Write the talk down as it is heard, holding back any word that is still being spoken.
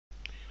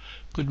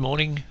Good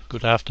morning,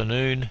 good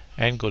afternoon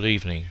and good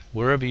evening,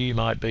 wherever you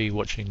might be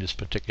watching this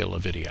particular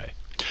video.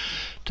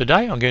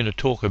 Today I'm going to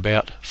talk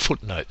about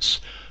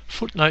footnotes.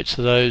 Footnotes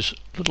are those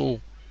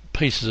little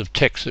pieces of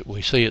text that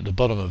we see at the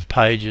bottom of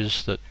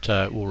pages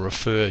that will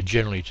refer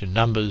generally to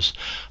numbers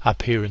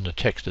up here in the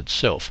text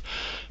itself.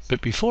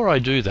 But before I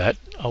do that,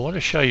 I want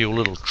to show you a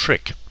little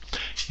trick.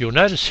 You'll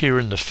notice here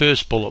in the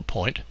first bullet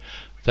point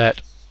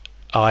that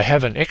I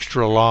have an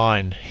extra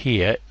line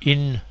here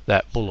in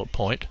that bullet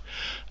point,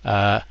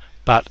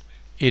 but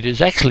it is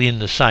actually in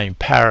the same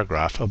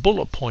paragraph. A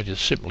bullet point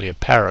is simply a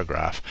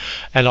paragraph,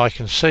 and I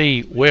can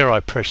see where I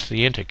press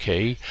the enter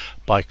key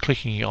by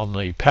clicking on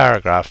the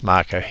paragraph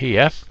marker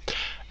here,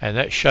 and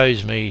that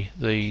shows me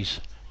these.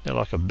 They're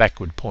like a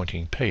backward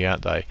pointing P,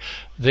 aren't they?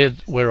 They're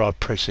where I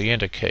press the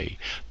enter key.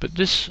 But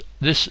this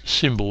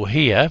symbol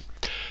here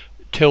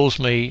tells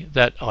me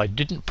that I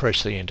didn't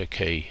press the enter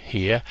key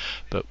here,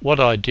 but what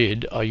I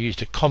did, I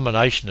used a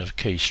combination of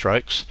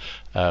keystrokes,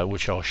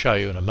 which I'll show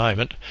you in a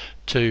moment,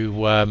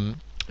 to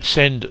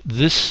send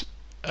this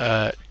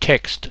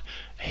text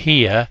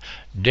here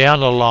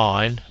down a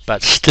line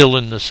but still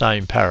in the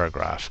same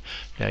paragraph.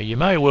 Now you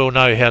may well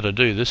know how to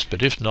do this,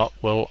 but if not,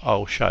 well,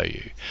 I'll show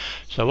you.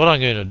 So what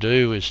I'm going to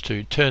do is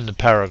to turn the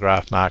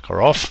paragraph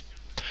marker off,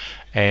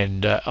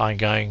 and I'm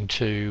going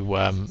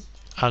to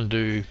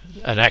undo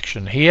an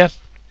action here,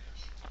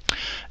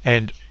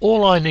 and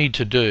all I need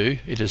to do,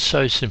 it is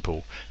so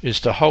simple, is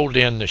to hold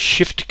down the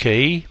shift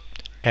key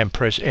and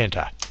press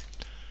enter,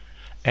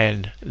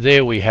 and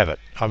there we have it.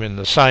 I'm in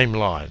the same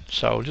line,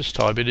 so I'll just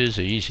type it is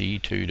easy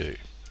to do.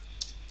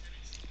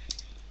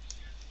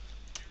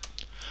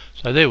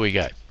 So there we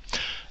go.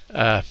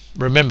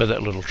 Remember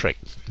that little trick.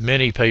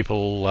 Many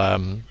people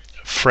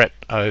fret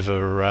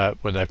over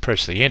when they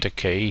press the enter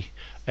key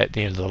at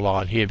the end of the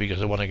line here because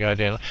they want to go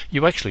down.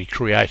 You actually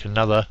create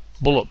another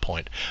bullet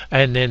point,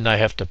 and then they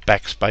have to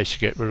backspace to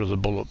get rid of the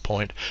bullet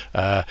point,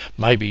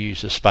 maybe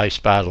use the space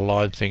bar to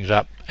line things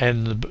up,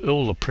 and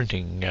all the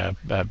printing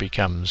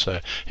becomes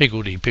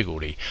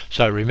higgledy-piggledy.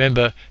 So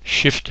remember,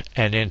 shift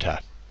and enter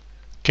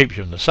keeps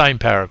you in the same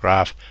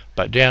paragraph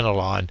but down a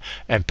line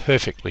and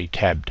perfectly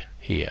tabbed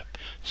here,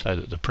 so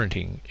that the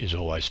printing is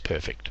always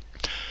perfect.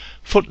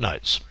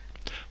 Footnotes.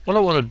 What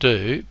I want to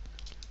do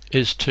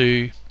is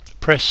to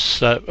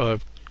press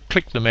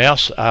click the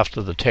mouse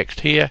after the text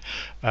here.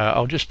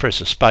 I'll just press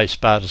the space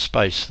bar to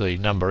space the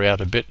number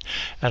out a bit,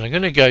 and I'm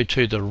going to go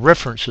to the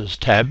References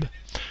tab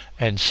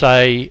and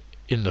say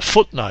in the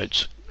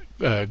Footnotes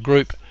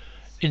group,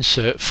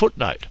 insert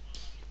footnote,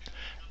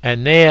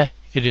 and there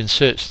it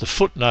inserts the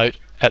footnote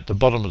at the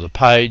bottom of the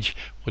page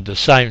with the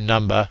same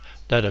number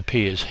that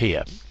appears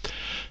here.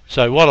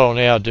 So what I'll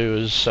now do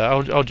is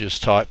I'll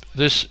just type,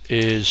 this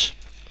is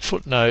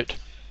footnote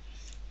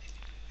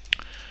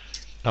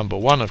number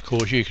 1. Of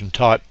course you can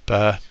type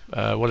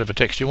whatever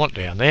text you want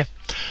down there.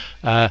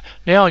 Now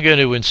I'm going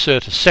to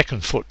insert a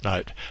second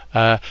footnote.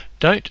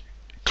 Don't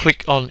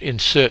click on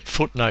insert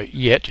footnote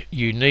yet.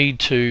 You need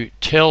to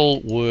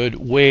tell Word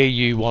where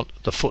you want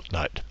the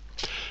footnote.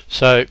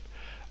 So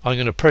I'm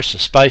going to press the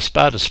space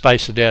bar to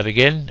space it out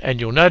again,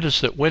 and you'll notice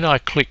that when I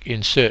click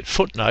insert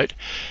footnote,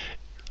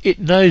 it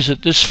knows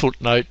that this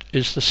footnote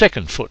is the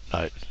second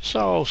footnote. So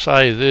I'll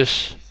say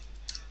this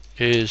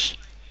is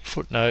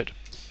footnote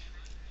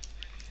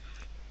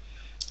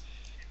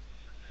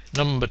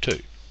number 2,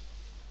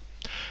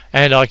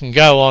 and I can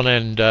go on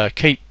and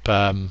keep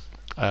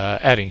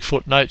adding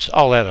footnotes.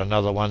 I'll add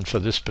another one for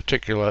this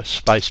particular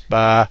space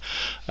bar,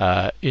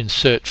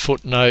 insert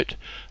footnote.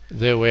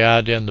 There we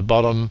are down the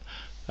bottom,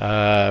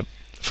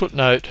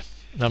 footnote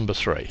number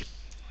 3.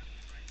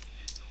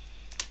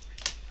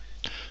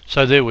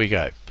 So there we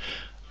go.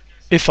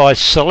 If I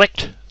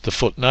select the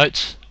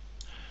footnotes,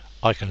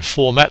 I can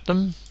format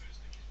them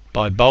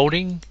by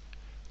bolding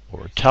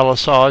or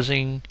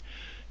italicizing,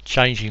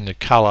 changing the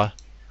color,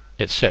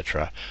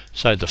 etc.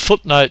 So the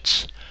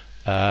footnotes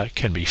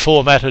can be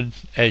formatted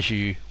as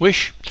you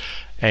wish,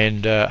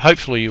 and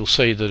hopefully you'll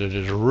see that it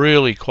is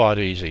really quite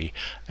easy,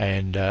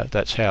 and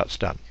that's how it's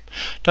done.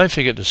 Don't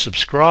forget to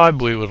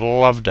subscribe. We would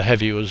love to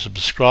have you as a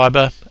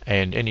subscriber,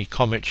 and any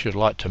comments you'd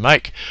like to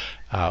make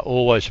are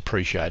always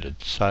appreciated.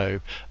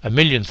 So a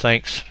million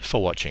thanks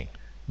for watching.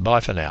 Bye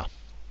for now.